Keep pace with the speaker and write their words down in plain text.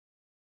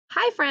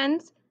Hi,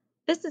 friends.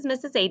 This is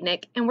Mrs.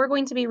 Aidnick, and we're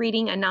going to be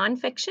reading a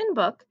nonfiction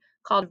book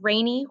called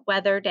Rainy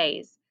Weather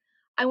Days.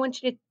 I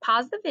want you to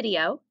pause the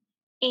video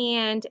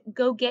and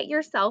go get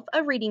yourself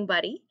a reading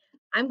buddy.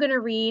 I'm going to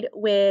read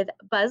with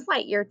Buzz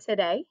Lightyear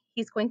today.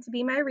 He's going to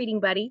be my reading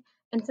buddy.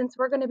 And since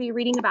we're going to be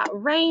reading about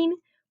rain,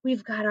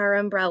 we've got our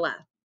umbrella.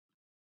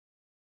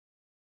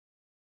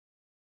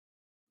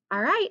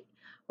 All right,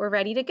 we're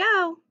ready to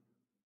go.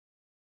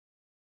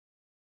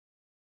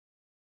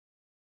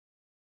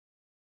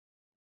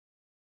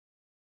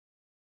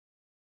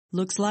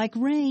 Looks like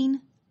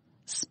rain.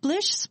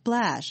 Splish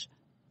splash.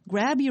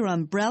 Grab your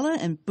umbrella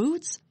and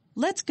boots.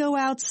 Let's go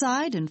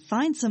outside and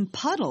find some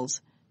puddles.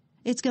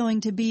 It's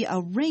going to be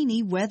a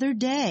rainy weather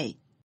day.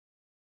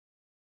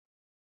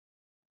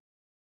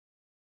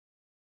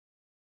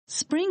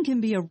 Spring can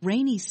be a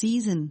rainy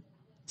season.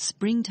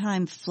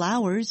 Springtime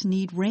flowers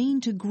need rain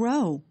to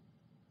grow.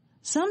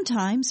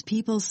 Sometimes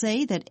people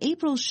say that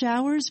April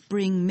showers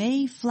bring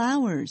May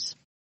flowers.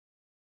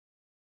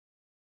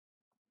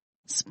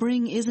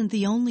 Spring isn't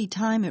the only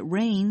time it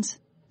rains.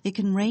 It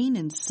can rain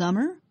in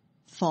summer,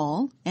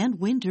 fall, and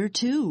winter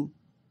too.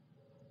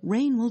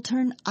 Rain will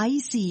turn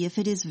icy if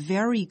it is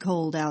very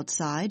cold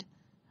outside.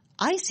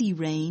 Icy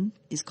rain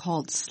is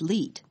called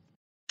sleet.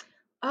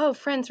 Oh,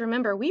 friends,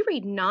 remember, we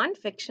read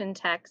nonfiction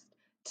text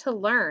to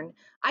learn.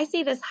 I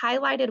see this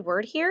highlighted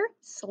word here,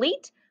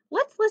 sleet.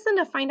 Let's listen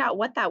to find out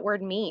what that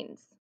word means.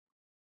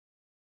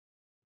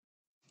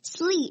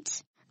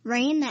 Sleet,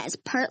 rain that is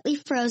partly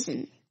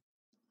frozen.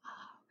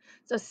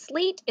 So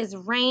sleet is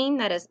rain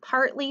that is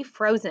partly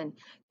frozen.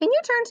 Can you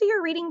turn to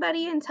your reading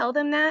buddy and tell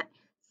them that?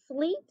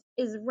 Sleet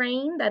is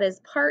rain that is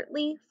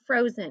partly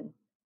frozen.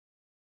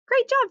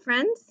 Great job,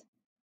 friends.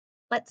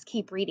 Let's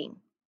keep reading.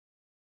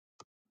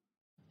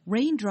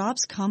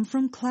 Raindrops come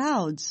from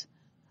clouds.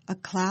 A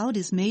cloud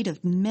is made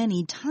of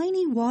many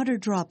tiny water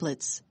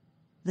droplets.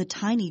 The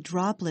tiny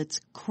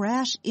droplets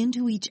crash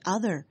into each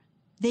other.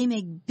 They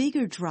make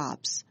bigger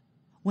drops.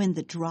 When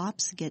the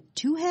drops get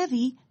too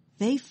heavy,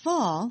 they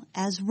fall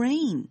as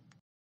rain.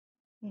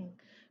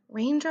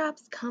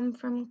 Raindrops come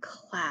from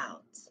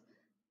clouds.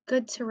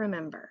 Good to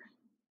remember.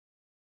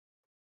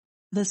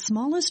 The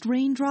smallest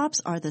raindrops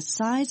are the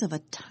size of a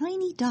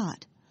tiny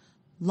dot.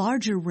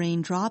 Larger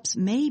raindrops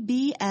may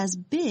be as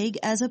big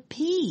as a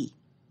pea.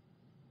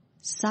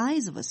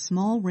 Size of a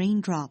small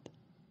raindrop.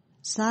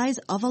 Size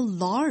of a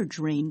large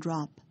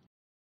raindrop.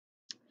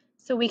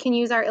 So we can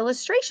use our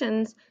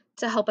illustrations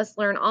to help us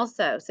learn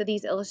also. So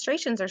these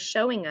illustrations are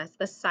showing us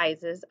the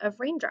sizes of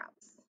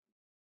raindrops.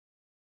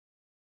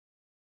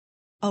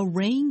 A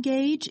rain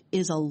gauge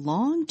is a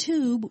long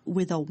tube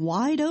with a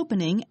wide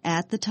opening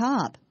at the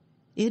top.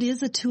 It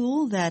is a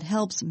tool that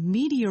helps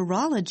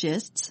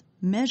meteorologists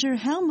measure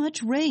how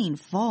much rain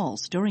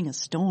falls during a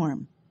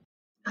storm.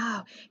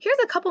 Oh, here's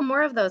a couple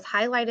more of those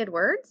highlighted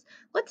words.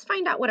 Let's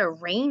find out what a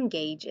rain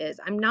gauge is.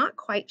 I'm not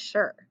quite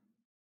sure.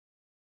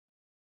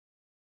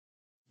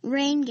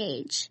 Rain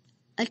gauge,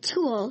 a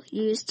tool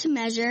used to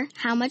measure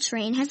how much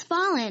rain has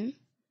fallen.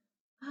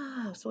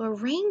 Oh, so a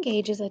rain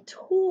gauge is a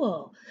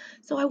tool.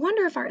 So I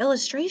wonder if our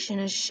illustration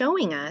is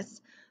showing us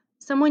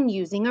someone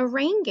using a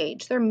rain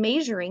gauge. They're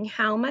measuring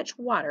how much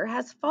water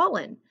has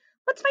fallen.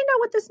 Let's find out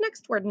what this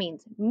next word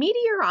means.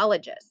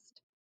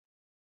 Meteorologist.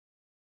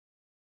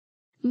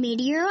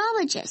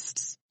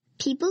 Meteorologists,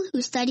 people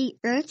who study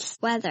Earth's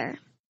weather.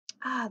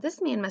 Ah,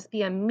 this man must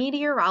be a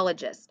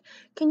meteorologist.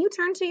 Can you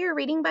turn to your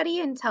reading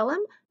buddy and tell him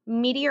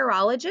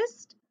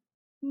meteorologist?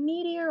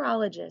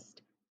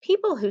 Meteorologist,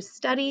 people who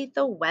study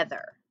the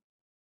weather.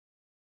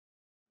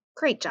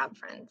 Great job,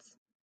 friends.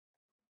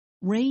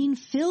 Rain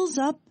fills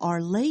up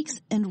our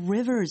lakes and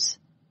rivers.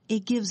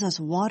 It gives us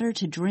water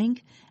to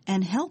drink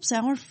and helps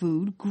our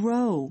food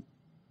grow.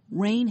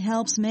 Rain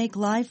helps make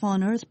life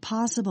on Earth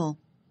possible.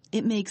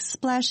 It makes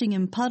splashing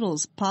in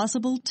puddles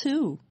possible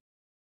too.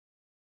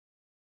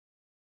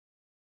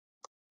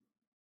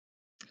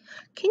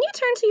 Can you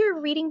turn to your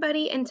reading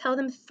buddy and tell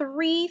them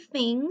 3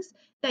 things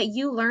that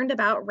you learned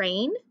about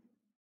rain?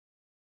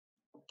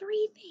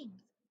 3 things.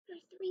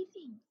 There's 3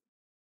 things.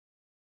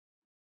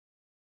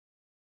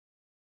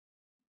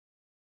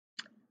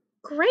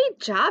 Great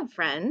job,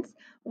 friends.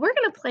 We're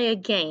going to play a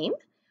game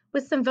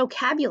with some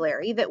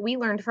vocabulary that we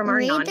learned from our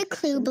nonfiction Read the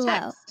clue below.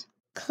 text.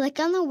 Click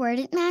on the word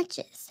it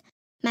matches.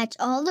 Match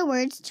all the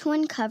words to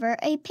uncover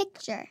a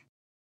picture.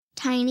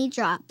 Tiny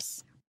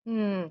drops.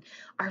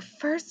 Our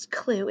first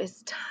clue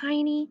is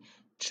tiny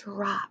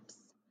drops.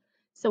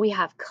 So we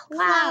have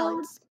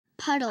clouds,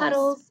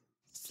 puddles,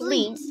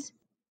 sleet,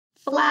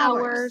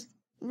 flowers,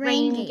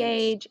 rain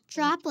gauge,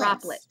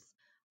 droplets.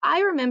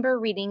 I remember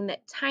reading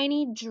that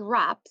tiny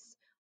drops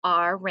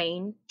are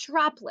rain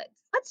droplets.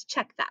 Let's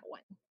check that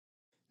one.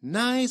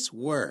 Nice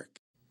work.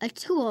 A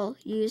tool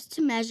used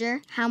to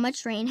measure how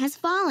much rain has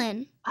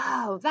fallen.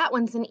 Oh, that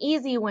one's an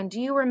easy one. Do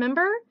you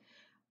remember?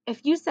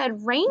 If you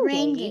said rain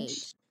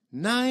gauge.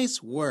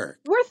 Nice work.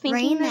 We're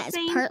thinking rain the that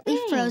same is partly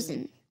thing.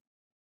 frozen.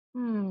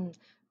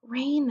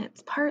 Rain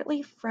that's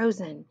partly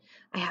frozen.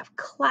 I have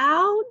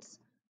clouds,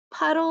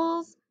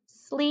 puddles,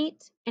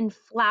 sleet, and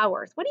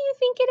flowers. What do you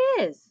think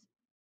it is?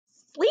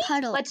 Sleet?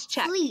 Puddle. Let's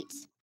check. Sleet.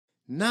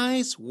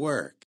 Nice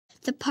work.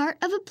 The part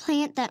of a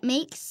plant that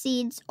makes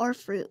seeds or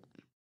fruit.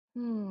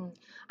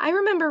 I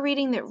remember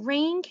reading that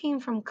rain came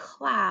from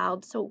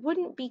clouds, so it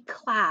wouldn't be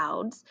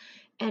clouds.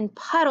 And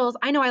puddles,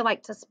 I know I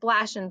like to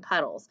splash in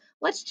puddles.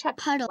 Let's check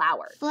Puddle.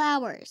 flowers.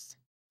 Flowers.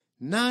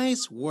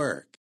 Nice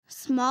work.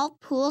 Small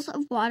pools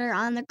of water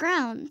on the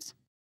ground.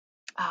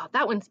 Oh,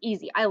 that one's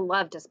easy. I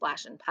love to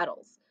splash in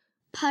puddles.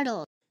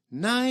 Puddle.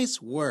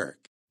 Nice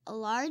work. A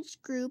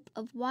large group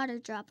of water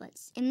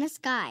droplets in the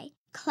sky.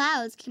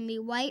 Clouds can be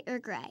white or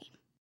gray.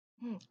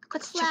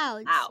 Let's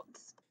Clouds. check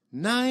clouds.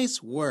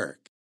 Nice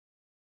work.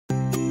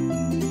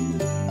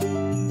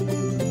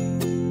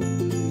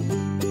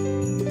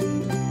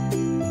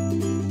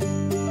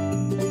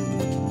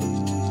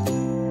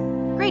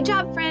 Great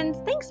job, friends.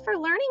 Thanks for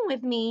learning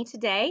with me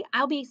today.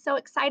 I'll be so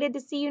excited to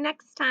see you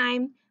next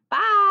time.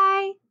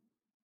 Bye.